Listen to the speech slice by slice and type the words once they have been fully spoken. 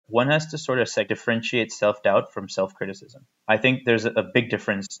one has to sort of differentiate self-doubt from self-criticism. I think there's a big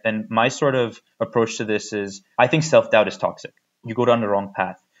difference. And my sort of approach to this is I think self-doubt is toxic. You go down the wrong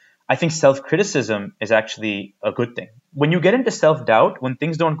path. I think self-criticism is actually a good thing. When you get into self-doubt, when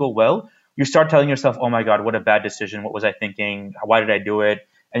things don't go well, you start telling yourself, oh my God, what a bad decision. What was I thinking? Why did I do it?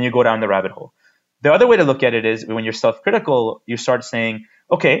 And you go down the rabbit hole. The other way to look at it is when you're self-critical, you start saying,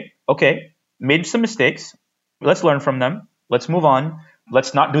 okay, made some mistakes. Let's learn from them. Let's move on.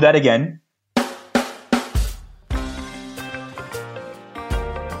 Let's not do that again.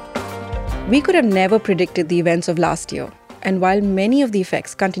 We could have never predicted the events of last year. And while many of the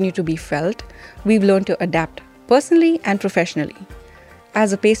effects continue to be felt, we've learned to adapt personally and professionally.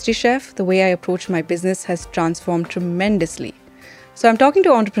 As a pastry chef, the way I approach my business has transformed tremendously. So I'm talking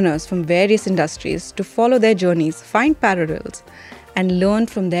to entrepreneurs from various industries to follow their journeys, find parallels, and learn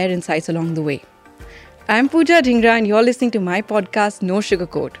from their insights along the way. I'm Pooja Dhingra and you're listening to my podcast, No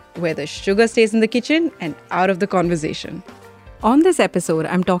Sugarcoat, where the sugar stays in the kitchen and out of the conversation. On this episode,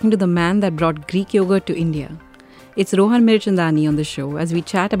 I'm talking to the man that brought Greek yogurt to India. It's Rohan Mirchandani on the show as we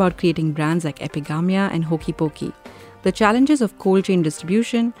chat about creating brands like Epigamia and Hokey Pokey, the challenges of cold chain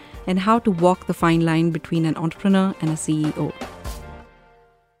distribution, and how to walk the fine line between an entrepreneur and a CEO.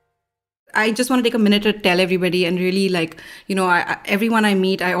 I just want to take a minute to tell everybody and really everyone I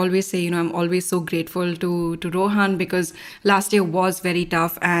meet, I always say, I'm always so grateful to Rohan because last year was very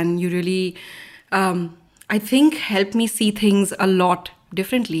tough and you really, I think, helped me see things a lot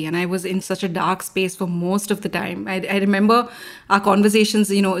differently. And I was in such a dark space for most of the time. I remember our conversations,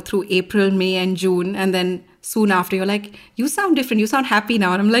 through April, May and June. And then soon after, you're like, you sound different. You sound happy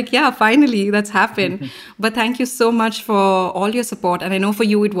now. And I'm like, yeah, finally, that's happened. But thank you so much for all your support. And I know for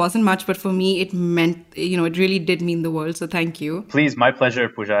you, it wasn't much, but for me, it meant, it really did mean the world. So thank you. Please, my pleasure,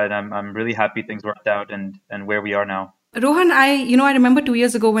 Pooja. And I'm really happy things worked out and where we are now. Rohan, I remember 2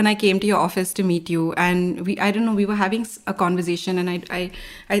 years ago when I came to your office to meet you and we were having a conversation and I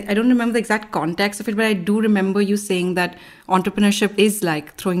don't remember the exact context of it, but I do remember you saying that entrepreneurship is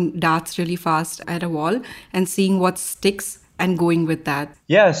like throwing darts really fast at a wall and seeing what sticks and going with that.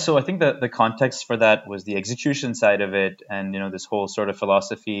 Yeah, so I think that the context for that was the execution side of it and, this whole sort of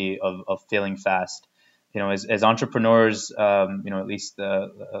philosophy of failing fast. As entrepreneurs, at least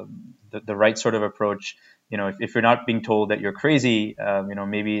the right sort of approach, if you're not being told that you're crazy,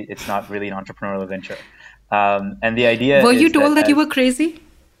 maybe it's not really an entrepreneurial venture. And the idea Were you told that you were crazy?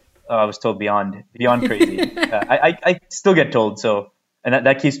 I was told beyond crazy. I still get told. So, and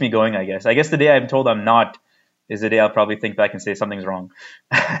that keeps me going, I guess. I guess the day I'm told I'm not is the day I'll probably think back and say something's wrong.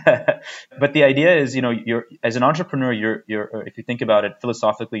 But the idea is, you're as an entrepreneur, you're if you think about it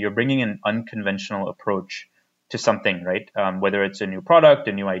philosophically, you're bringing an unconventional approach to something, right? Whether it's a new product,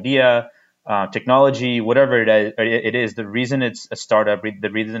 a new idea, technology, whatever it is, the reason it's a startup,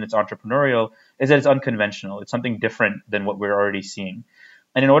 the reason it's entrepreneurial is that it's unconventional. It's something different than what we're already seeing.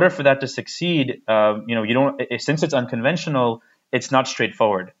 And in order for that to succeed, since it's unconventional, it's not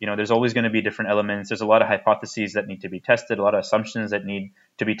straightforward. There's always going to be different elements. There's a lot of hypotheses that need to be tested, a lot of assumptions that need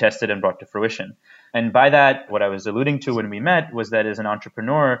to be tested and brought to fruition. And by that, what I was alluding to when we met was that as an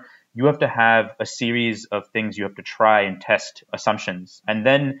entrepreneur, you have to have a series of things you have to try and test assumptions. And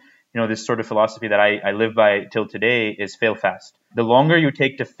then this sort of philosophy that I live by till today is fail fast. The longer you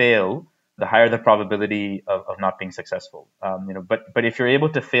take to fail, the higher the probability of not being successful. But if you're able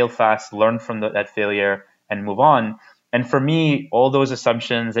to fail fast, learn from that failure and move on. And for me, all those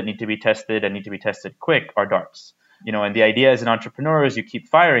assumptions that need to be tested and need to be tested quick are darts. And the idea as an entrepreneur is you keep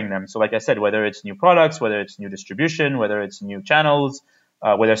firing them. So like I said, whether it's new products, whether it's new distribution, whether it's new channels,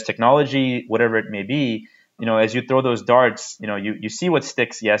 whether it's technology, whatever it may be, as you throw those darts, you see what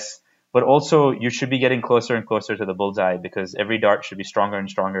sticks, yes, but also you should be getting closer and closer to the bullseye because every dart should be stronger and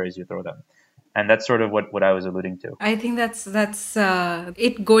stronger as you throw them. And that's sort of what I was alluding to. I think that's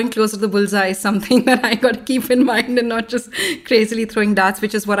it. Going closer to the bullseye is something that I got to keep in mind and not just crazily throwing darts,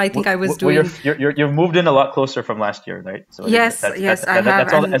 which is what I think I was doing. You've moved in a lot closer from last year, right? So yes, I have.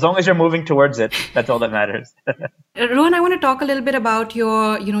 That's all, as long as you're moving towards it, that's all that matters. Rohan, I want to talk a little bit about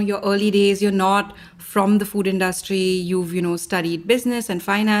your early days. You're not from the food industry. You've studied business and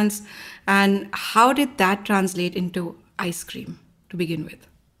finance, and how did that translate into ice cream to begin with?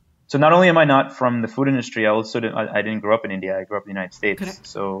 So not only am I not from the food industry, I didn't grow up in India. I grew up in the United States. Correct.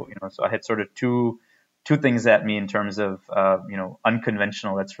 So I had sort of two things at me in terms of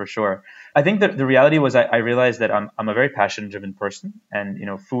unconventional. That's for sure. I think that the reality was I realized that I'm a very passion-driven person, and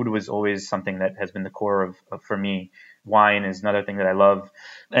food was always something that has been the core of for me. Wine is another thing that I love,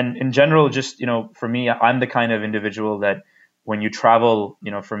 and in general, just for me, I'm the kind of individual that when you travel,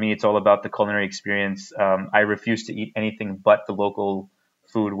 for me, it's all about the culinary experience. I refuse to eat anything but the local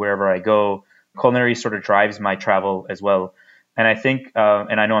food wherever I go. Culinary sort of drives my travel as well. And I think,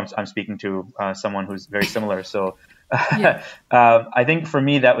 and I know I'm speaking to someone who's very similar. So Yeah. I think for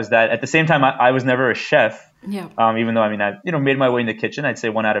me, that was that. At the same time, I was never a chef. Yeah. Even though, I mean, I made my way in the kitchen. I'd say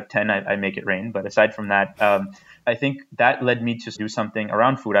 1 out of 10, I make it rain. But aside from that, I think that led me to do something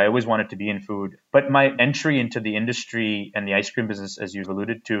around food. I always wanted to be in food. But my entry into the industry and the ice cream business, as you've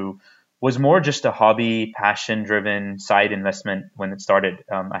alluded to, was more just a hobby, passion-driven side investment when it started.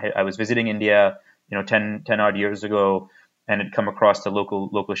 I was visiting India, 10 odd years ago, and had come across the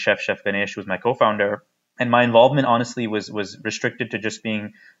local chef, Chef Ganesh, who was my co-founder. And my involvement, honestly, was restricted to just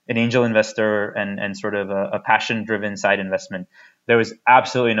being an angel investor and sort of a passion-driven side investment. There was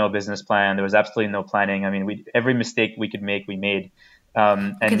absolutely no business plan. There was absolutely no planning. I mean, every mistake we could make, we made.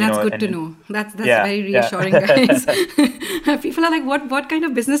 Okay, And that's good to know. That's yeah, very yeah. reassuring, guys. People are like, what kind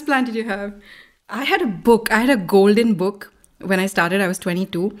of business plan did you have? I had a book. I had a golden book when I started. I was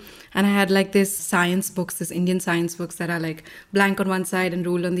 22, and I had like this science books, this Indian science books that are like blank on one side and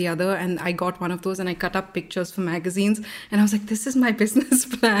ruled on the other. And I got one of those, and I cut up pictures for magazines, and I was like, this is my business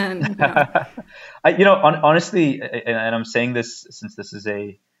plan. Yeah. Honestly, and I'm saying this since this is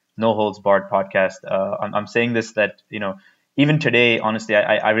a no holds barred podcast. I'm saying this that even today, honestly,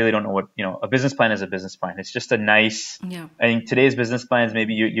 I really don't know what, a business plan is a business plan. It's just a nice, Yeah. I think today's business plans,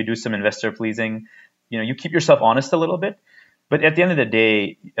 maybe you do some investor pleasing, you keep yourself honest a little bit. But at the end of the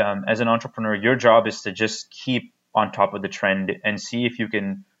day, as an entrepreneur, your job is to just keep on top of the trend and see if you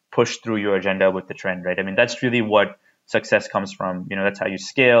can push through your agenda with the trend, right? I mean, that's really what success comes from. That's how you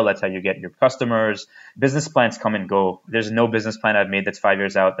scale. That's how you get your customers. Business plans come and go. There's no business plan I've made that's 5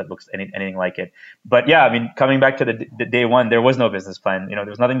 years out that looks anything like it. But yeah, I mean, coming back to the day one, there was no business plan. There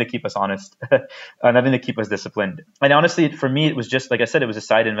was nothing to keep us honest, nothing to keep us disciplined. And honestly, for me, it was just, like I said, it was a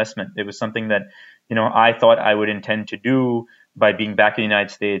side investment. It was something that, I thought I would intend to do by being back in the United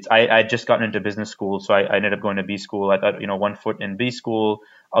States. I had just gotten into business school, so I ended up going to B school. I thought, 1 foot in B school,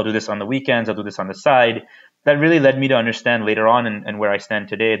 I'll do this on the weekends, I'll do this on the side. That really led me to understand later on and where I stand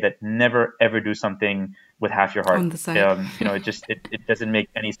today that never ever do something with half your heart. On the side. It doesn't make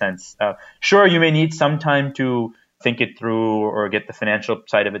any sense. Sure, you may need some time to think it through or get the financial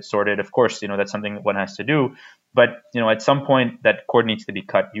side of it sorted. Of course, that's something one has to do. But, at some point that cord needs to be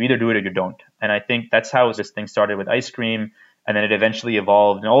cut. You either do it or you don't. And I think that's how this thing started with ice cream. And then it eventually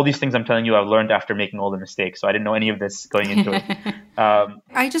evolved. And all these things I'm telling you, I've learned after making all the mistakes. So I didn't know any of this going into it.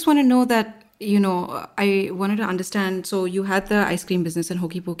 I just want to know that, I wanted to understand. So you had the ice cream business and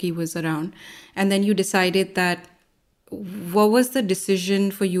Hokey Pokey was around. And then you decided that, what was the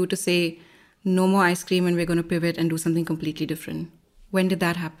decision for you to say, no more ice cream and we're going to pivot and do something completely different? When did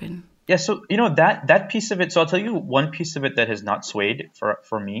that happen? Yeah, so that piece of it. So I'll tell you one piece of it that has not swayed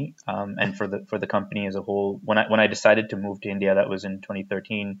for me and for the company as a whole. When I decided to move to India, that was in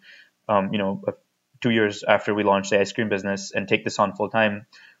 2013. 2 years after we launched the ice cream business and take this on full time,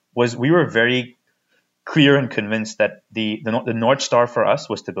 was we were very clear and convinced that the North Star for us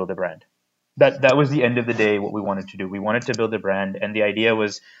was to build a brand. That was the end of the day what we wanted to do. We wanted to build a brand, and the idea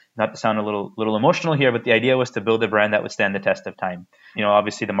was, not to sound a little emotional here, but the idea was to build a brand that would stand the test of time.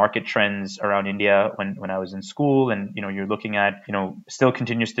 Obviously the market trends around India when I was in school and, you're looking at, still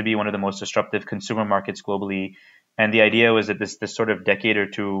continues to be one of the most disruptive consumer markets globally. And the idea was that this sort of decade or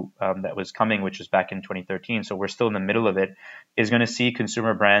two that was coming, which was back in 2013, so we're still in the middle of it, is going to see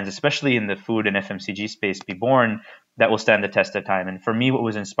consumer brands, especially in the food and FMCG space, be born that will stand the test of time. And for me, what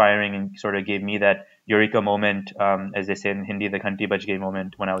was inspiring and sort of gave me that eureka moment, as they say in Hindi, the Ghanti Baj Gayi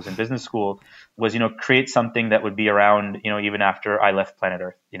moment when I was in business school, was, create something that would be around, even after I left planet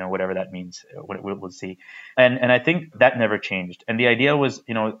Earth, whatever that means, we'll see. And I think that never changed. And the idea was,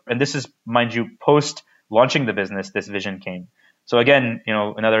 and this is, mind you, post launching the business, this vision came. So again,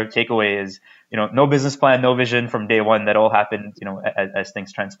 another takeaway is, no business plan, no vision from day one. That all happened, as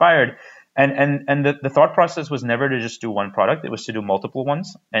things transpired. And the thought process was never to just do one product. It was to do multiple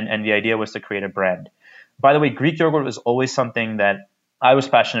ones. And the idea was to create a brand. By the way, Greek yogurt was always something that I was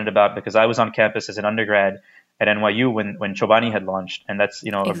passionate about because I was on campus as an undergrad at NYU when Chobani had launched. And that's,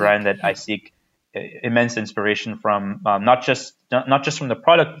 a brand that I seek immense inspiration from, not just from the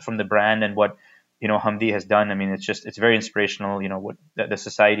product, but from the brand and what, Hamdi has done. I mean, it's very inspirational, what the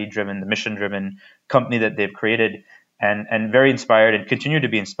society driven, the mission driven company that they've created, and very inspired and continue to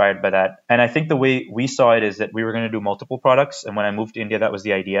be inspired by that. And I think the way we saw it is that we were going to do multiple products. And when I moved to India, that was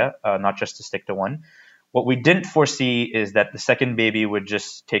the idea, not just to stick to one. What we didn't foresee is that the second baby would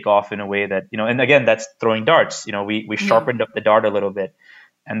just take off in a way that, and again, that's throwing darts. We sharpened up the dart a little bit.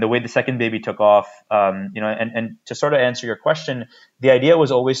 And the way the second baby took off, and to sort of answer your question, the idea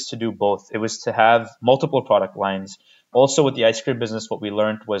was always to do both. It was to have multiple product lines Also with the ice cream business, what we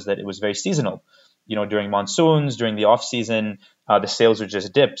learned was that it was very seasonal. During monsoons, during the off season, the sales would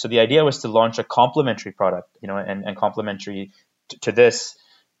just dip. So the idea was to launch a complementary product, and complementary to this.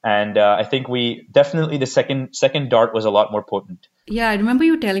 And I think we definitely, the second dart was a lot more potent. Yeah, I remember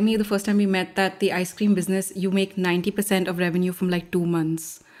you telling me the first time we met that the ice cream business, you make 90% of revenue from like 2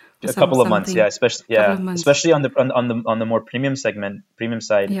 months or A couple of months, something. yeah, Couple of months. especially on the more premium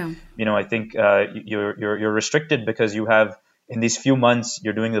side. Yeah. I think you're restricted because you have, in these few months,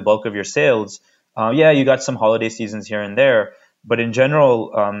 you're doing the bulk of your sales. Yeah, you got some holiday seasons here and there, but in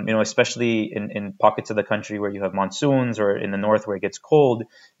general, especially in pockets of the country where you have monsoons, or in the north where it gets cold,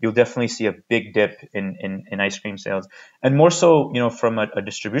 you'll definitely see a big dip in ice cream sales. And more so, from a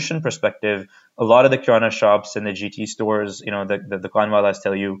distribution perspective, a lot of the kirana shops and the GT stores, the Dukanwalas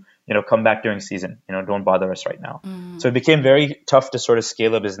tell you, come back during season, don't bother us right now. So it became very tough to sort of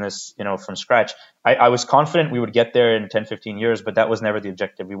scale a business, from scratch. I was confident we would get there in 10, 15 years, but that was never the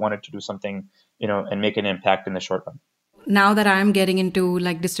objective. We wanted to do something, and make an impact in the short run. Now that I'm getting into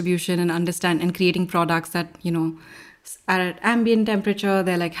like distribution and understand and creating products that, are at ambient temperature,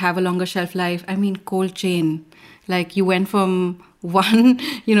 they like have a longer shelf life. I mean, cold chain, like you went from one,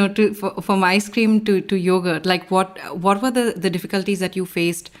 from ice cream to yogurt. Like what were the difficulties that you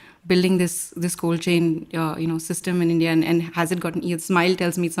faced building this cold chain, system in India? And has it gotten, your smile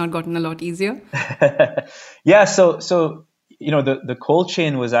tells me it's not gotten a lot easier. Yeah. So, the cold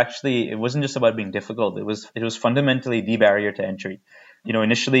chain was actually, it wasn't just about being difficult. It was fundamentally the barrier to entry.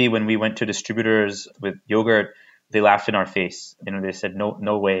 Initially when we went to distributors with yogurt, they laughed in our face. They said,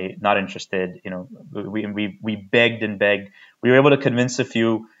 no way, not interested. We begged and begged. We were able to convince a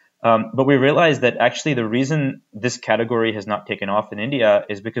few, but we realized that actually the reason this category has not taken off in India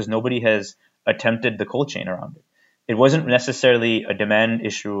is because nobody has attempted the cold chain around it. It wasn't necessarily a demand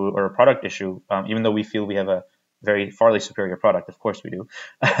issue or a product issue, even though we feel we have a very farly superior product. Of course we do.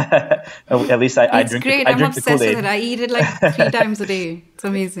 At least I drink. It's great. I'm obsessed with it. I eat it like 3 times a day. It's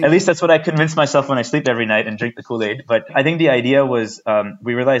amazing. At least that's what I convince myself when I sleep every night and drink the Kool-Aid. But I think the idea was,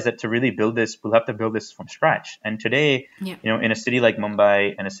 we realized that to really build this, we'll have to build this from scratch. And today, in a city like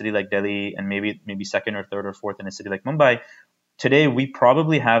Mumbai and a city like Delhi, and maybe second or third or fourth in a city like Mumbai, today we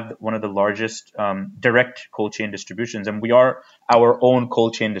probably have one of the largest direct cold chain distributions, and we are our own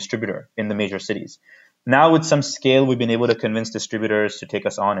cold chain distributor in the major cities. Now with some scale, we've been able to convince distributors to take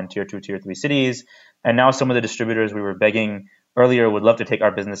us on in tier 2, tier 3 cities. And now some of the distributors we were begging earlier would love to take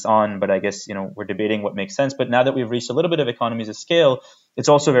our business on, but I guess, we're debating what makes sense. But now that we've reached a little bit of economies of scale, it's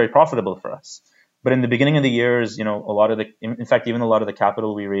also very profitable for us. But in the beginning of the years, in fact, even a lot of the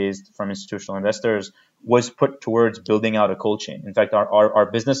capital we raised from institutional investors was put towards building out a cold chain. In fact, our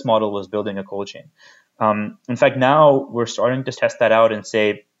business model was building a cold chain. In fact, now we're starting to test that out and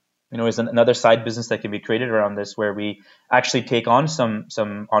say, is another side business that can be created around this, where we actually take on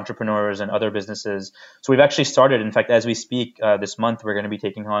some entrepreneurs and other businesses. So we've actually started, in fact, as we speak, this month, we're going to be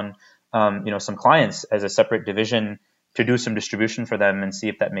taking on, some clients as a separate division to do some distribution for them and see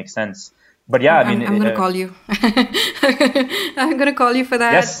if that makes sense. But yeah, I'm going to call you. I'm going to call you for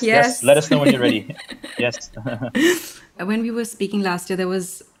that. Yes. Let us know when you're ready. Yes. When we were speaking last year, there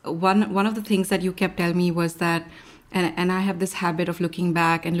was one of the things that you kept telling me was that, and I have this habit of looking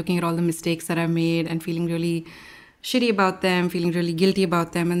back and looking at all the mistakes that I've made and feeling really shitty about them, feeling really guilty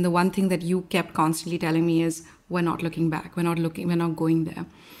about them. And the one thing that you kept constantly telling me is, we're not looking back. We're not going there.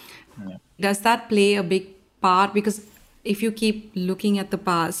 Yeah. Does that play a big part? Because if you keep looking at the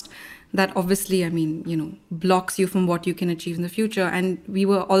past, that obviously, blocks you from what you can achieve in the future. And we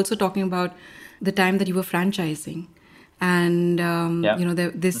were also talking about the time that you were franchising. And,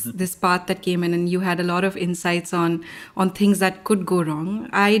 this path that came in, and you had a lot of insights on things that could go wrong.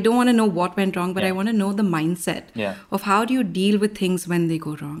 I don't want to know what went wrong, but I want to know the mindset of how do you deal with things when they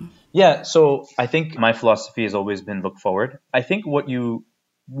go wrong? Yeah. So I think my philosophy has always been look forward. I think what you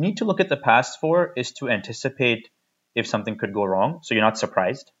need to look at the past for is to anticipate if something could go wrong, so you're not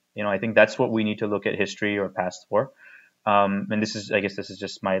surprised. I think that's what we need to look at history or past for. And this is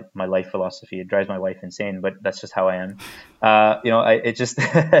just my life philosophy. It drives my wife insane, but that's just how I am.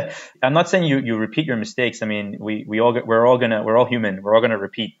 I'm not saying you repeat your mistakes. I mean, we're all human. We're all gonna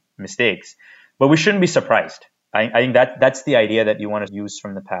repeat mistakes, but we shouldn't be surprised. I think that's the idea that you want to use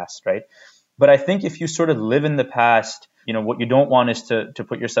from the past, right? But I think if you sort of live in the past, what you don't want is to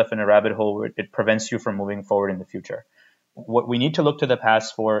put yourself in a rabbit hole where it prevents you from moving forward in the future. What we need to look to the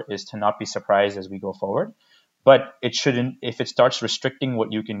past for is to not be surprised as we go forward. But it shouldn't, if it starts restricting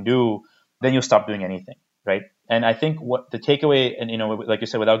what you can do, then you'll stop doing anything, right? And I think what the takeaway, and like you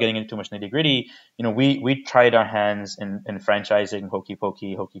said, without getting into too much nitty gritty, we tried our hands in franchising Hokey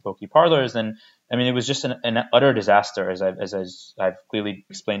Pokey parlors, and I mean it was just an utter disaster, as I've clearly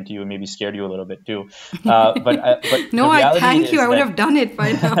explained to you, and maybe scared you a little bit too. But No, the I reality thank you. is I would that have done it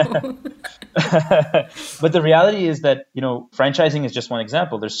by now. but the reality is that, franchising is just one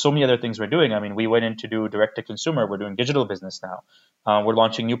example. There's so many other things we're doing. I mean, we went in to do direct to consumer. We're doing digital business now. We're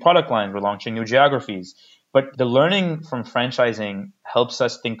launching new product lines. We're launching new geographies. But the learning from franchising helps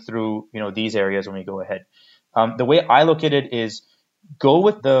us think through, these areas when we go ahead. The way I look at it is go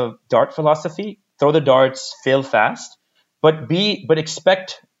with the dart philosophy, throw the darts, fail fast, but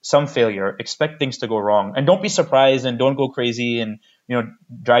expect some failure, expect things to go wrong, and don't be surprised and don't go crazy and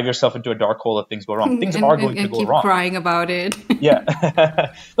drive yourself into a dark hole if things go wrong. Things are going to and go keep wrong. crying about it. Yeah.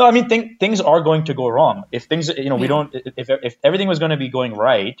 No, I mean, things are going to go wrong. If things, we don't, if everything was going to be going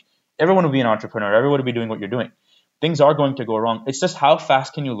right, everyone would be an entrepreneur. Everyone would be doing what you're doing. Things are going to go wrong. It's just how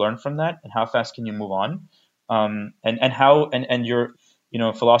fast can you learn from that, and how fast can you move on, and your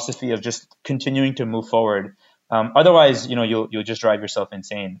philosophy of just continuing to move forward. Otherwise, you'll just drive yourself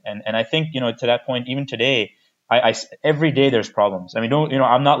insane. And I think to that point, even today, I every day there's problems. I mean,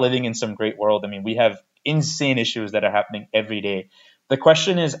 I'm not living in some great world. I mean, we have insane issues that are happening every day. The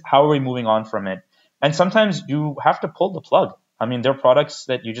question is, how are we moving on from it? And sometimes you have to pull the plug. I mean, there are products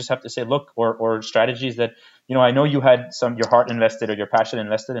that you just have to say, look, or strategies that, I know you had your heart invested or your passion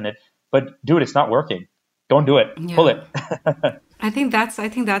invested in it, but dude, it's not working. Don't do it. Yeah. Pull it. I think that's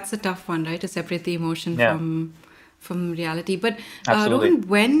a tough one, right? To separate the emotion from reality. But Absolutely.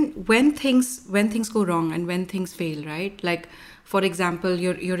 Rohan, when things go wrong and when things fail, right? Like, for example,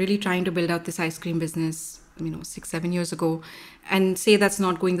 you're really trying to build out this ice cream business, 6-7 years ago, and say that's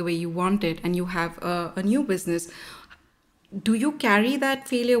not going the way you want it, and you have a new business. Do you carry that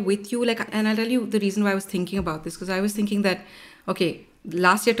failure with you? Like, and I'll tell you the reason why I was thinking about this, because I was thinking that, okay,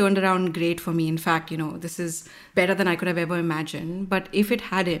 last year turned around great for me. In fact, this is better than I could have ever imagined. But if it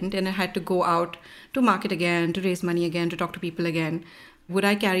hadn't, and I had to go out to market again, to raise money again, to talk to people again, would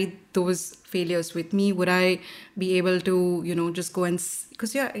I carry those failures with me? Would I be able to, just go and,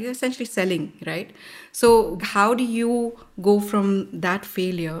 because you're essentially selling, right? So how do you go from that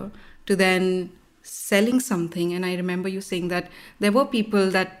failure to then selling something? And I remember you saying that there were people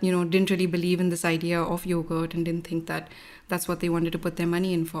that didn't really believe in this idea of yogurt and didn't think that that's what they wanted to put their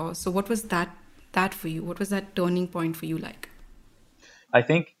money in for. So what was that for you? What was that turning point for you like? I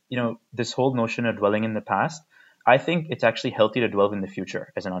think this whole notion of dwelling in the past, I think it's actually healthy to dwell in the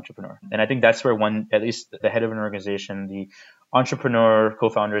future as an entrepreneur. And I think that's where at least the head of an organization, the entrepreneur,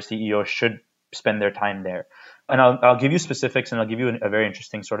 co-founder, CEO should spend their time there. And I'll give you specifics, and I'll give you a very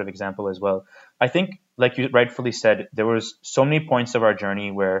interesting sort of example as well. I think, like you rightfully said, there was so many points of our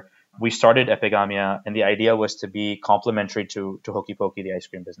journey where we started Epigamia, and the idea was to be complementary to Hokey Pokey, the ice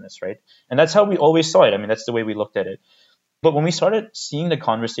cream business, right? And that's how we always saw it. I mean, that's the way we looked at it. But when we started seeing the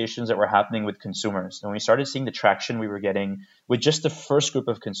conversations that were happening with consumers, and when we started seeing the traction we were getting with just the first group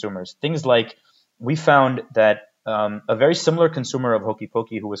of consumers, things like we found that a very similar consumer of Hokey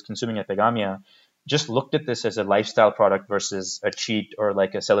Pokey who was consuming Epigamia just looked at this as a lifestyle product versus a cheat or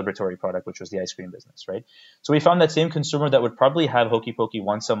like a celebratory product, which was the ice cream business, right? So we found that same consumer that would probably have Hokey Pokey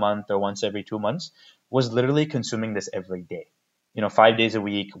once a month or once every 2 months was literally consuming this every day, 5 days a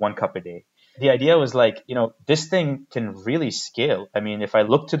week, 1 cup a day. The idea was like, this thing can really scale. I mean, if I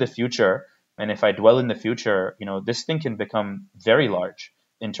look to the future and if I dwell in the future, this thing can become very large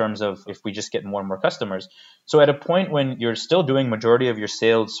in terms of if we just get more and more customers. So at a point when you're still doing majority of your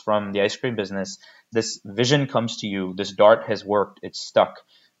sales from the ice cream business, this vision comes to you, this dart has worked, it's stuck.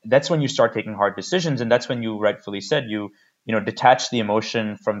 That's when you start taking hard decisions. And that's when you rightfully said you detach the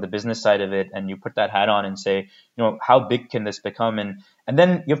emotion from the business side of it, and you put that hat on and say, how big can this become? And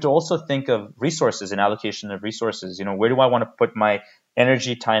then you have to also think of resources and allocation of resources. Where do I want to put my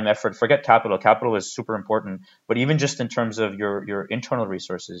energy, time, effort? Forget capital. Capital is super important, but even just in terms of your internal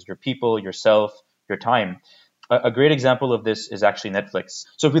resources, your people, yourself, your time. A great example of this is actually Netflix.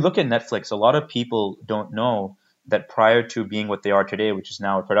 So if we look at Netflix, a lot of people don't know that prior to being what they are today, which is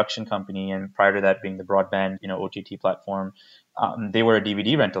now a production company, and prior to that being the broadband, OTT platform, they were a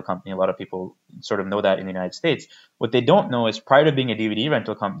DVD rental company. A lot of people sort of know that in the United States. What they don't know is prior to being a DVD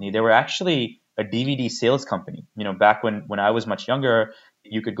rental company, they were actually a DVD sales company. Back when I was much younger,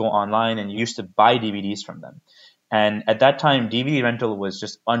 you could go online and you used to buy DVDs from them. And at that time, DVD rental was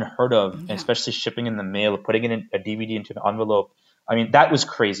just unheard of, and especially shipping in the mail, putting in a DVD into an envelope. I mean, that was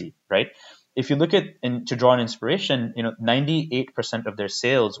crazy, right? If you look at, and to draw an inspiration, 98% of their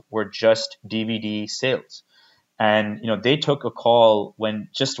sales were just DVD sales. And, they took a call when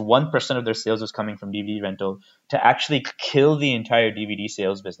just 1% of their sales was coming from DVD rental to actually kill the entire DVD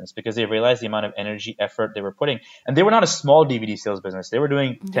sales business, because they realized the amount of energy, effort they were putting. And they were not a small DVD sales business. They were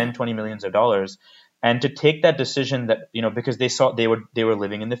doing 10, 20 millions of dollars. And to take that decision that, because they saw they were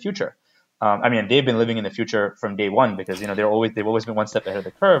living in the future. They've been living in the future from day one, because, they've always been one step ahead of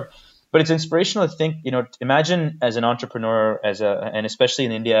the curve. But it's inspirational to think, imagine as an entrepreneur, and especially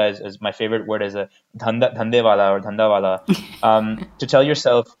in India, as my favorite word, as a dhandewala or dhandawala, to tell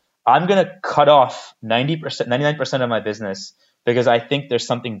yourself, I'm going to cut off 90%, 99% of my business because I think there's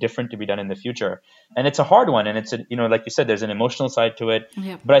something different to be done in the future. And it's a hard one. And it's, like you said, there's an emotional side to it.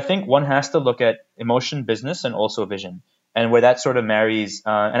 Yep. But I think one has to look at emotion, business, and also vision. And where that sort of marries,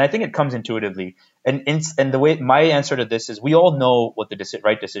 and I think it comes intuitively. And the way my answer to this is, we all know what the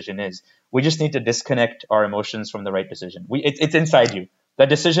right decision is. We just need to disconnect our emotions from the right decision. It's inside you. That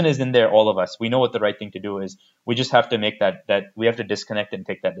decision is in there, all of us. We know what the right thing to do is. We just have to make that we have to disconnect and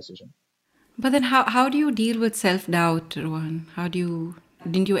take that decision. But then how do you deal with self-doubt, Rohan?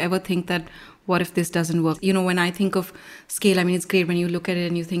 Didn't you ever think that, what if this doesn't work? When I think of scale, it's great when you look at it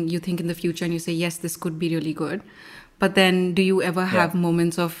and you think in the future and you say, yes, this could be really good. But then do you ever have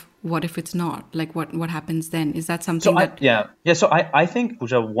moments of, what if it's not? Like what happens then? Is that something So I think,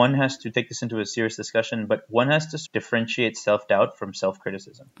 Pooja, one has to take this into a serious discussion, but one has to differentiate self-doubt from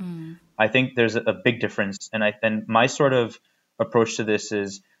self-criticism. I think there's a big difference. And my sort of approach to this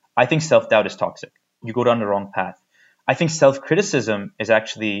is, I think self-doubt is toxic. You go down the wrong path. I think self-criticism is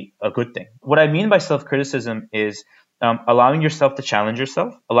actually a good thing. What I mean by self-criticism is allowing yourself to challenge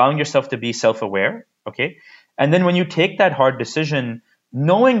yourself, allowing yourself to be self-aware, okay? And then when you take that hard decision,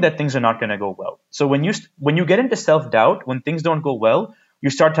 knowing that things are not going to go well. So when you get into self-doubt, when things don't go well, you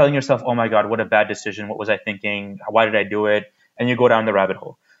start telling yourself, oh my God, what a bad decision. What was I thinking? Why did I do it? And you go down the rabbit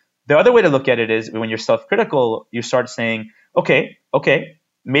hole. The other way to look at it is, when you're self-critical, you start saying, okay,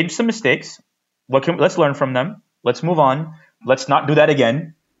 made some mistakes. Let's learn from them. Let's move on. Let's not do that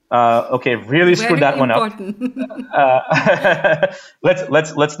again. Really screwed that one up.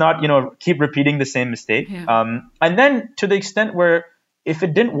 Let's not, keep repeating the same mistake. Yeah. And then to the extent where, if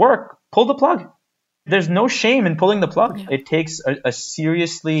it didn't work, pull the plug. There's no shame in pulling the plug. Yeah. It takes a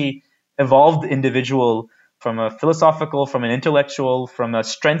seriously evolved individual, from a philosophical, from an intellectual, from a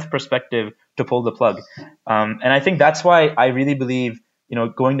strength perspective, to pull the plug. And I think that's why I really believe,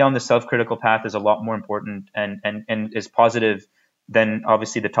 going down the self-critical path is a lot more important and is positive than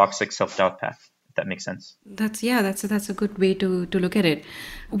obviously the toxic self-doubt path, if that makes sense. That's a good way to look at it.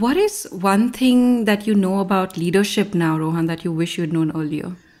 What is one thing that you know about leadership now, Rohan, that you wish you'd known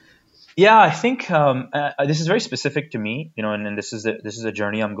earlier? Yeah, I think this is very specific to me, and this is a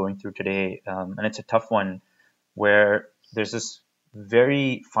journey I'm going through today, and it's a tough one, where there's this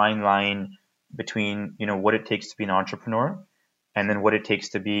very fine line between what it takes to be an entrepreneur, and then what it takes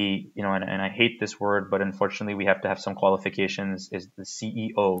to be, and I hate this word, but unfortunately we have to have some qualifications, is the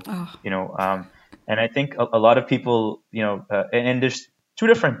CEO. And I think a lot of people, and there's two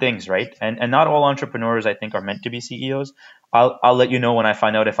different things, right? And not all entrepreneurs, I think, are meant to be CEOs. I'll let you know when I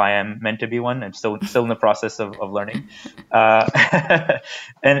find out if I am meant to be one. I'm still in the process of learning. And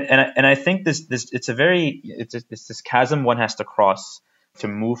I think it's this chasm one has to cross to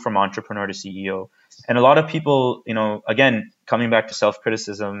move from entrepreneur to CEO. And a lot of people, again, coming back to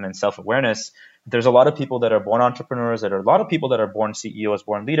self-criticism and self-awareness, there's a lot of people that are born entrepreneurs, a lot of people that are born CEOs,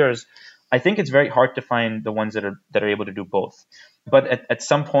 born leaders. I think it's very hard to find the ones that are able to do both. But at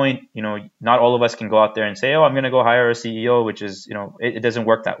some point, not all of us can go out there and say, oh, I'm going to go hire a CEO, which is, it doesn't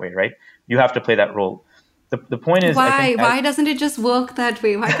work that way, right? You have to play that role. The point is, why doesn't it just work that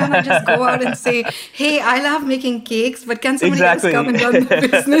way? Why can't I just go out and say, hey, I love making cakes, but can somebody else come and run the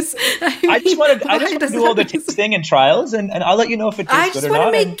business? I just want to do all the tasting and trials, and I'll let you know if it tastes good or not.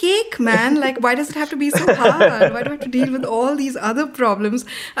 I just want to make cake, man. Like, why does it have to be so hard? Why do I have to deal with all these other problems?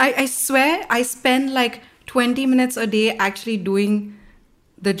 I swear I spend like 20 minutes a day actually doing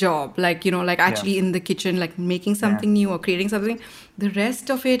the job, actually in the kitchen, like making something new or creating something. The rest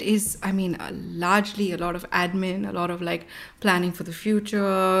of it is, largely a lot of admin, a lot of like planning for the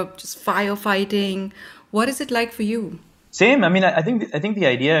future, just firefighting. What is it like for you? Same. I think the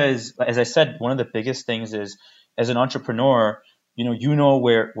idea is, as I said, one of the biggest things is, as an entrepreneur,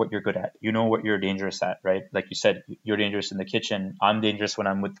 what you're good at, what you're dangerous at, right? Like you said, you're dangerous in the kitchen. I'm dangerous when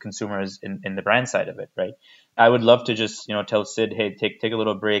I'm with consumers in the brand side of it, right? I would love to just, tell Sid, hey, take a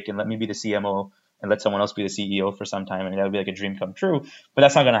little break and let me be the CMO and let someone else be the CEO for some time. And that would be like a dream come true, but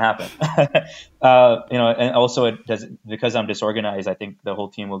that's not going to happen. And also because I'm disorganized, I think the whole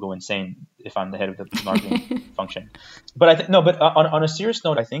team will go insane if I'm the head of the marketing function. But on a serious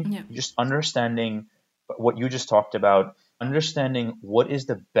note, I think just understanding, what you just talked about, understanding what is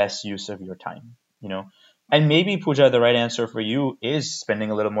the best use of your time, and maybe, Pooja, the right answer for you is spending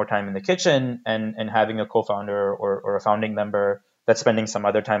a little more time in the kitchen and having a co-founder or a founding member that's spending some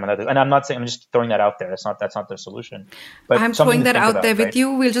other time on other. And I'm not saying, I'm just throwing that out there. That's not the solution, I'm but something throwing to that think out there about, with right?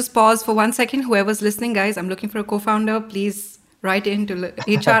 you. We'll just pause for 1 second. Whoever's listening, guys, I'm looking for a co-founder. Please write into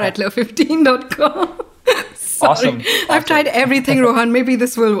hr@love15.com. Sorry, Awesome. I've tried everything, Rohan. Maybe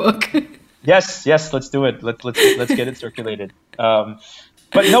this will work. Yes, let's do it. Let's get it circulated.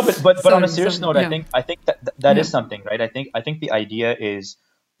 But no, but on a serious note, yeah. I think that Yeah. is something, right? I think the idea is,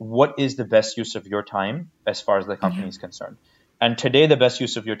 what is the best use of your time as far as the company is concerned. And today, the best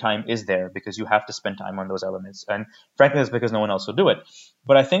use of your time is there because you have to spend time on those elements. And frankly, that's because no one else will do it.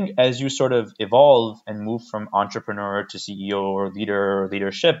 But I think as you sort of evolve and move from entrepreneur to CEO or leader or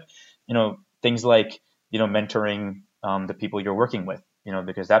leadership, things like, mentoring the people you're working with,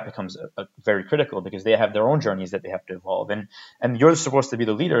 because that becomes a very critical, because they have their own journeys that they have to evolve. And you're supposed to be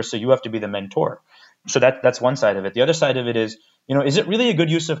the leader, so you have to be the mentor. So that's one side of it. The other side of it is, is it really a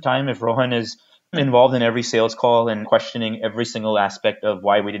good use of time if Rohan is involved in every sales call and questioning every single aspect of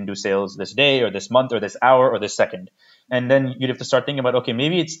why we didn't do sales this day or this month or this hour or this second? And then you'd have to start thinking about, okay,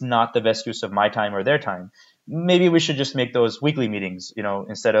 maybe it's not the best use of my time or their time. Maybe we should just make those weekly meetings,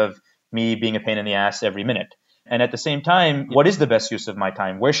 instead of me being a pain in the ass every minute. And at the same time, what is the best use of my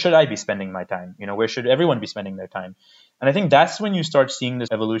time? Where should I be spending my time? Where should everyone be spending their time? And I think that's when you start seeing this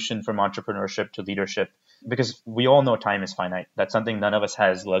evolution from entrepreneurship to leadership, because we all know time is finite. That's something none of us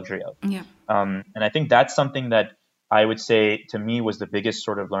has luxury of. Yeah. And I think that's something that I would say to me was the biggest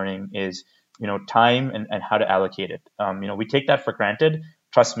sort of learning is, time and how to allocate it. We take that for granted.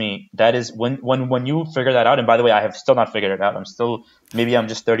 Trust me, that is when you figure that out. And by the way, I have still not figured it out. Maybe I'm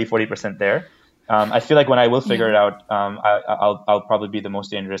just 30-40% there. I feel like when I will figure it out, I'll probably be the most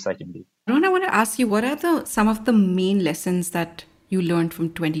dangerous I can be. Rohan, I want to ask you, what are some of the main lessons that you learned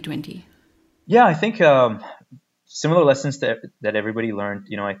from 2020? Yeah, I think similar lessons that everybody learned.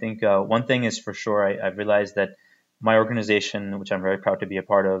 I think one thing is for sure, I've realized that my organization, which I'm very proud to be a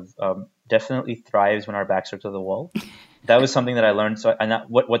part of, definitely thrives when our backs are to the wall. That was something that I learned. So,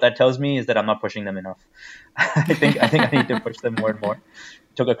 what that tells me is that I'm not pushing them enough. I think I need to push them more and more.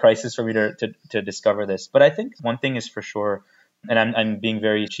 It took a crisis for me to discover this. But I think one thing is for sure, and I'm being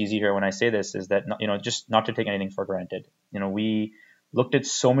very cheesy here when I say this, is that just not to take anything for granted. We looked at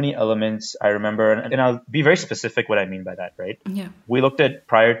so many elements. I remember, and I'll be very specific what I mean by that, right? Yeah. We looked at,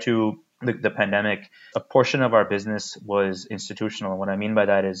 prior to the pandemic, a portion of our business was institutional. And what I mean by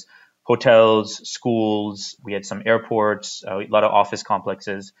that is hotels, schools, we had some airports, a lot of office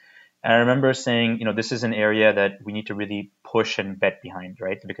complexes. And I remember saying, this is an area that we need to really push and bet behind,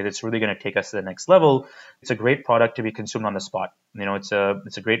 right? Because it's really going to take us to the next level. It's a great product to be consumed on the spot. It's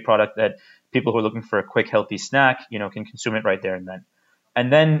a great product that people who are looking for a quick, healthy snack, can consume it right there and then.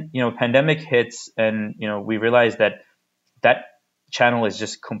 And then, pandemic hits, and, we realized that channel is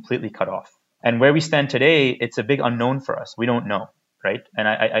just completely cut off. And where we stand today, it's a big unknown for us. We don't know, right?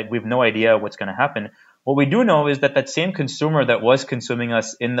 And we have no idea what's going to happen. What we do know is that same consumer that was consuming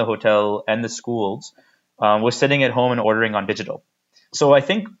us in the hotel and the schools was sitting at home and ordering on digital. So I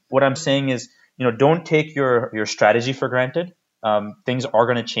think what I'm saying is, don't take your strategy for granted. Things are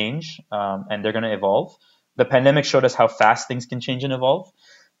going to change and they're going to evolve. The pandemic showed us how fast things can change and evolve.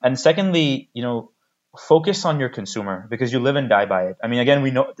 And secondly, focus on your consumer, because you live and die by it. I mean,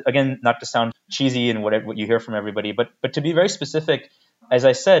 again, not to sound cheesy and what you hear from everybody, but to be very specific, as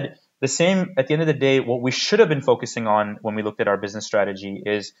I said, the same, at the end of the day, what we should have been focusing on when we looked at our business strategy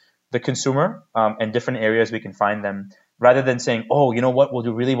is the consumer and different areas we can find them, rather than saying, oh, you know what, we'll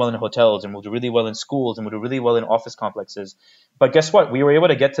do really well in hotels and we'll do really well in schools and we'll do really well in office complexes. But guess what? We were able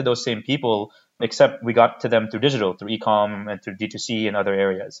to get to those same people, except we got to them through digital, through e-com and through D2C and other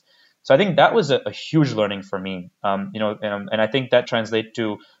areas. So I think that was a huge learning for me, and I think that translates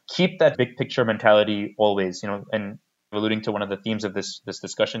to keep that big picture mentality always, and alluding to one of the themes of this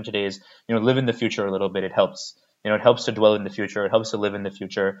discussion today is, live in the future a little bit. It helps. It helps to dwell in the future. It helps to live in the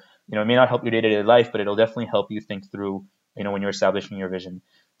future. It may not help your day-to-day life, but it'll definitely help you think through, when you're establishing your vision.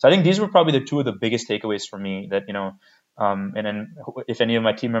 So I think these were probably the two of the biggest takeaways for me that, and then if any of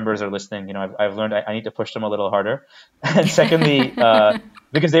my team members are listening, I've learned I need to push them a little harder. And secondly,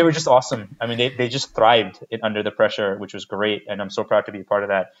 because they were just awesome. I mean, they just thrived under the pressure, which was great. And I'm so proud to be a part of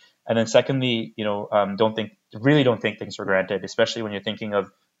that. And then secondly, don't think things for granted, especially when you're thinking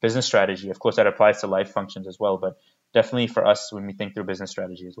of business strategy. Of course, that applies to life functions as well, but definitely for us when we think through business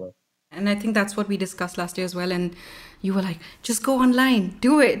strategy as well. And I think that's what we discussed last year as well. And you were like, just go online,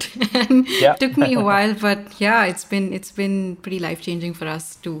 do it. And Yeah. it took me a while, but yeah, it's been pretty life changing for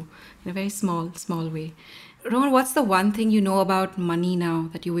us too, in a very small way. Rohan, what's the one thing you know about money now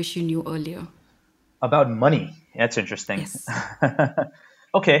that you wish you knew earlier? About money. That's interesting. Yes.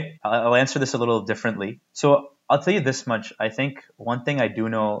 Okay, I'll answer this a little differently. So I'll tell you this much. I think one thing I do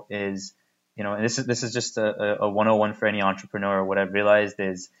know is, and this is just a 101 for any entrepreneur. What I've realized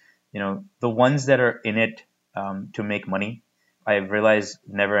is, the ones that are in it to make money, I've realized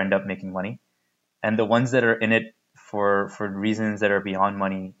never end up making money, and the ones that are in it for reasons that are beyond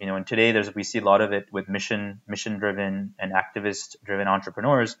money, and today we see a lot of it with mission driven and activist driven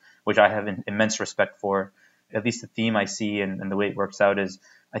entrepreneurs, which I have immense respect for. At least the theme I see and the way it works out is,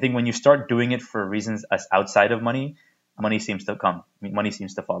 I think when you start doing it for reasons as outside of money, money seems to come, money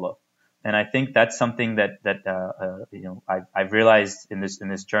seems to follow. And I think that's something that I've realized in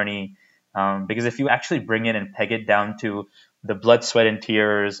this journey, because if you actually bring it and peg it down to the blood, sweat, and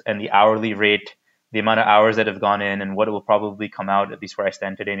tears and the hourly rate, the amount of hours that have gone in and what will probably come out, at least where I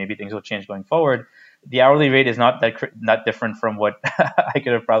stand today, maybe things will change going forward. The hourly rate is not different from what I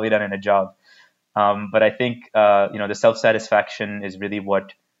could have probably done in a job. But I think the self satisfaction is really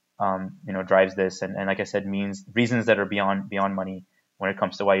what drives this, and like I said, means reasons that are beyond money when it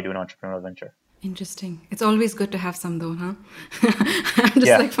comes to why you do an entrepreneurial venture. Interesting. It's always good to have some though, huh? I'm just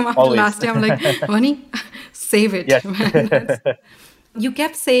Yeah, like from after always. last year, I'm like, money, save it, Yes. man. You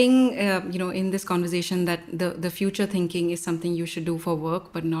kept saying, in this conversation that the future thinking is something you should do for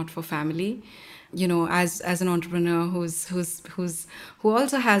work, but not for family. As an entrepreneur who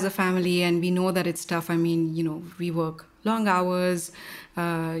also has a family, and we know that it's tough. I mean, we work long hours.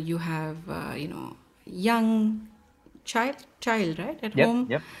 You have, young child, right, at Yep. home.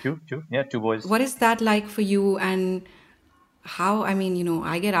 Yep. Two. Yeah, two boys. What is that like for you? And how, I mean,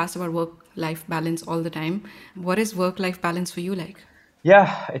 I get asked about work life balance all the time. What is work life balance for you like?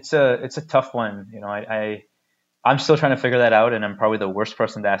 Yeah, it's a tough one. I'm still trying to figure that out, and I'm probably the worst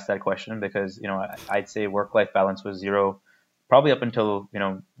person to ask that question because I'd say work-life balance was zero, probably up until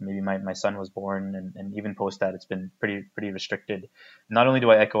maybe my son was born, and even post that it's been pretty restricted. Not only do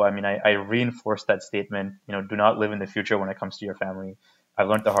I echo, I mean I reinforce that statement. Do not live in the future when it comes to your family. I've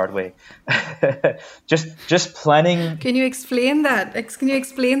learned the hard way. just planning Can you explain that? Can you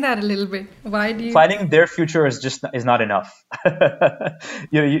explain that a little bit? Why do you? planning their future is not enough.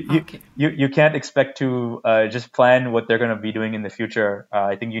 Okay. You can't expect to just plan what they're going to be doing in the future.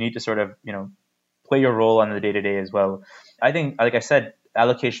 I think you need to sort of play your role on the day to day as well. I think, like I said,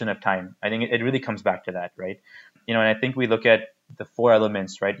 allocation of time. I think it really comes back to that, right? And I think we look at the four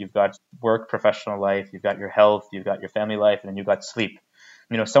elements, right? You've got work, professional life, you've got your health, you've got your family life, and then you've got sleep.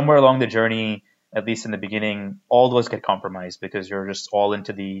 Somewhere along the journey, at least in the beginning, all those get compromised because you're just all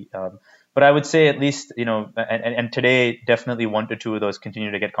into the. But I would say at least, and today definitely one to two of those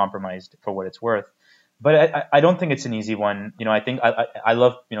continue to get compromised for what it's worth. But I don't think it's an easy one. I think I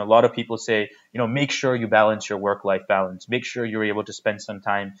love, a lot of people say, make sure you balance your work-life balance. Make sure you're able to spend some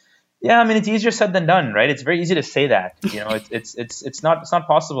time. Yeah, I mean, it's easier said than done, right? It's very easy to say that. It's not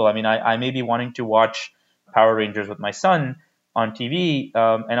possible. I mean, I may be wanting to watch Power Rangers with my son on TV,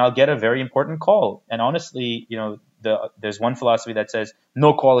 and I'll get a very important call. And honestly, there's one philosophy that says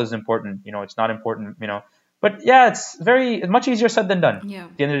no call is important. It's not important. But yeah, it's much easier said than done. Yeah.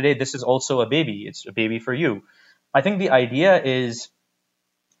 At the end of the day, this is also a baby. It's a baby for you. I think the idea is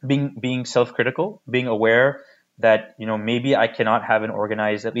being self-critical, being aware that maybe I cannot have an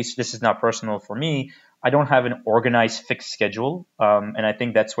organized. At least this is not personal for me. I don't have an organized fixed schedule, and I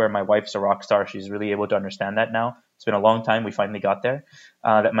think that's where my wife's a rock star. She's really able to understand that now. It's been a long time. We finally got there.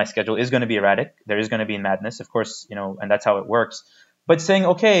 That my schedule is going to be erratic. There is going to be madness, of course, and that's how it works. But saying,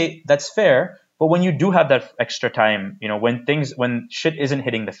 okay, that's fair. But when you do have that extra time, when shit isn't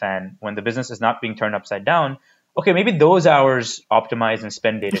hitting the fan, when the business is not being turned upside down, okay, maybe those hours optimize and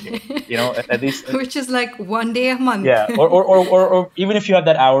spend day to day. At least. Which is like one day a month. Yeah, or even if you have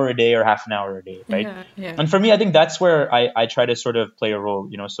that hour a day or half an hour a day, right? Yeah. And for me, I think that's where I try to sort of play a role.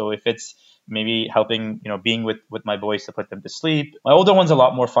 So if it's maybe helping, being with my boys to put them to sleep. My older one's a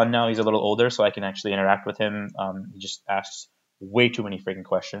lot more fun now. He's a little older, so I can actually interact with him. He just asks way too many freaking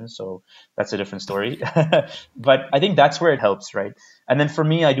questions, so that's a different story. But I think that's where it helps, right? And then for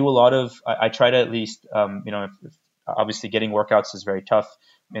me, I do a lot of, I try to at least, if obviously getting workouts is very tough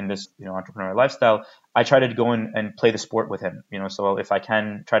in this, entrepreneurial lifestyle. I try to go in and play the sport with him, so if I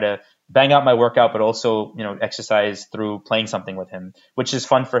can try to bang out my workout, but also, exercise through playing something with him, which is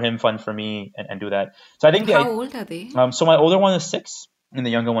fun for him, fun for me, and do that. So I think How old are they? so my older one is 6. and the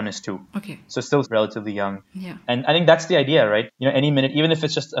younger one is 2. Okay. So still relatively young. Yeah. And I think that's the idea, right? Any minute, even if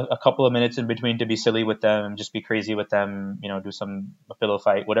it's just a couple of minutes in between, to be silly with them, just be crazy with them, do a pillow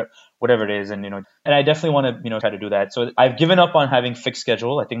fight, whatever it is. And, and I definitely want to, try to do that. So I've given up on having fixed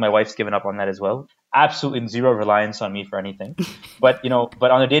schedule. I think my wife's given up on that as well. Absolutely zero reliance on me for anything. But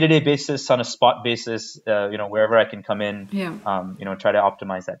on a day-to-day basis, on a spot basis, wherever I can come in, try to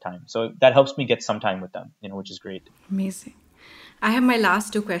optimize that time. So that helps me get some time with them, which is great. Amazing. I have my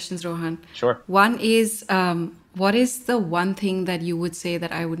last 2 questions, Rohan. Sure. One is, what is the one thing that you would say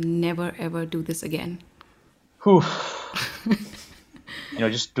that I would never, ever do this again?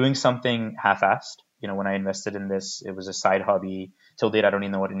 Just doing something half-assed. When I invested in this, it was a side hobby. Till date, I don't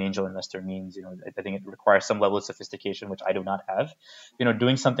even know what an angel investor means. I think it requires some level of sophistication, which I do not have.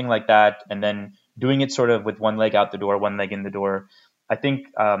 Doing something like that and then doing it sort of with one leg out the door, one leg in the door. I think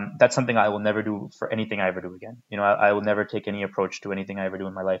that's something I will never do for anything I ever do again. I will never take any approach to anything I ever do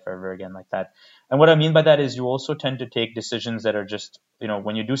in my life ever again like that. And what I mean by that is you also tend to take decisions that are just,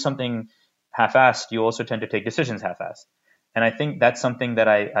 when you do something half-assed, you also tend to take decisions half-assed. And I think that's something that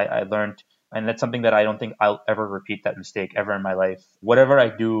I learned, and that's something that I don't think I'll ever repeat that mistake ever in my life. Whatever I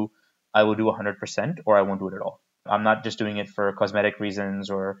do, I will do 100% or I won't do it at all. I'm not just doing it for cosmetic reasons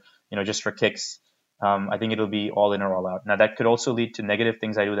or, just for kicks. I think it'll be all in or all out. Now, that could also lead to negative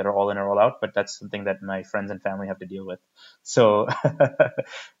things I do that are all in or all out, but that's something that my friends and family have to deal with. So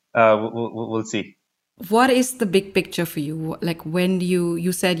we'll see. What is the big picture for you? Like when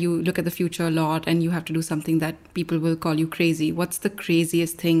you said you look at the future a lot and you have to do something that people will call you crazy. What's the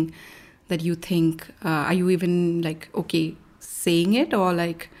craziest thing that you think? Are you even okay saying it, or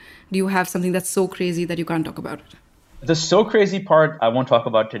do you have something that's so crazy that you can't talk about it? The so crazy part I won't talk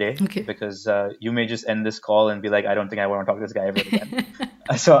about today, okay, because you may just end this call and be like, I don't think I want to talk to this guy ever again.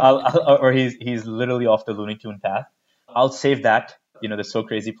 So or he's literally off the Looney Tune path. I'll save that, the so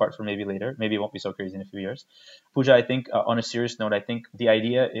crazy part for maybe later. Maybe it won't be so crazy in a few years. Pooja, I think on a serious note, I think the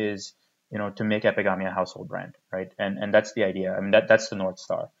idea is, to make Epigami a household brand, right? And that's the idea. I mean, that's the North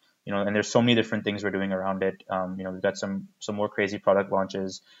Star. And there's so many different things we're doing around it. We've got some more crazy product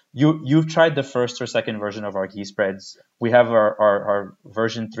launches. You've tried the first or second version of our ghee spreads. We have our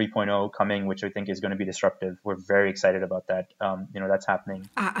version 3.0 coming, which I think is going to be disruptive. We're very excited about that. That's happening.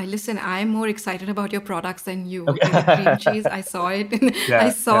 Listen, I'm more excited about your products than you. Okay. The cream cheese, I saw it.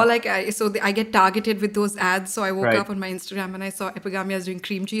 I get targeted with those ads. So I woke up on my Instagram and I saw Epigami is doing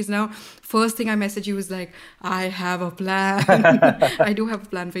cream cheese now. First thing I messaged you was like, I have a plan. I do have a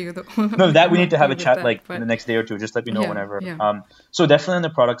plan for you though. No, that we need to have a chat in the next day or two. Just let me know whenever. Yeah. So definitely on the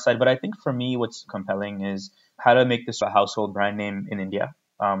product side, but I think for me, what's compelling is how to make this a household brand name in India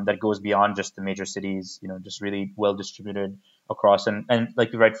that goes beyond just the major cities, just really well distributed across. And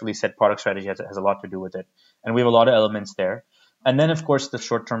like you rightfully said, product strategy has a lot to do with it. And we have a lot of elements there. And then, of course, the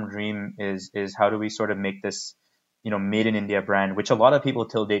short-term dream is how do we sort of make this, made in India brand, which a lot of people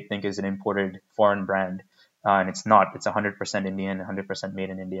till date think is an imported foreign brand. And it's not. It's 100% Indian, 100% made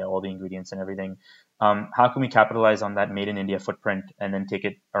in India, all the ingredients and everything. How can we capitalize on that made in India footprint and then take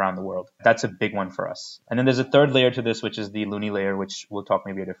it around the world? That's a big one for us. And then there's a third layer to this, which is the Looney layer, which we'll talk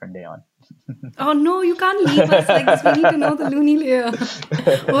maybe a different day on. Oh, no, you can't leave us like this. We need to know the Looney layer.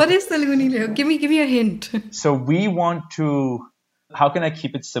 What is the Looney layer? Give me a hint. So we want to, how can I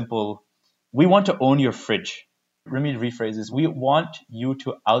keep it simple? We want to own your fridge. Let me rephrase this. We want you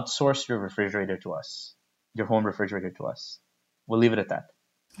to outsource your refrigerator to us. Your home refrigerator to us. We'll leave it at that.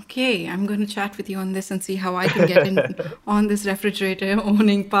 Okay, I'm going to chat with you on this and see how I can get in on this refrigerator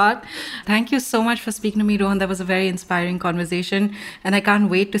owning part. Thank you so much for speaking to me, Rohan. That was a very inspiring conversation, and I can't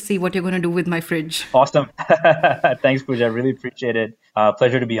wait to see what you're going to do with my fridge. Awesome. Thanks, Pooja. I really appreciate it.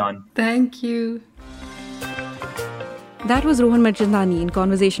 Pleasure to be on. Thank you. That was Rohan Marchandani in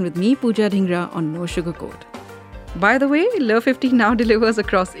conversation with me, Pooja Dhingra, on No Sugar Coat. By the way, Lure 15 now delivers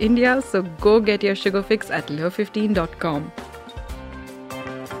across India, so go get your sugar fix at lure15.com.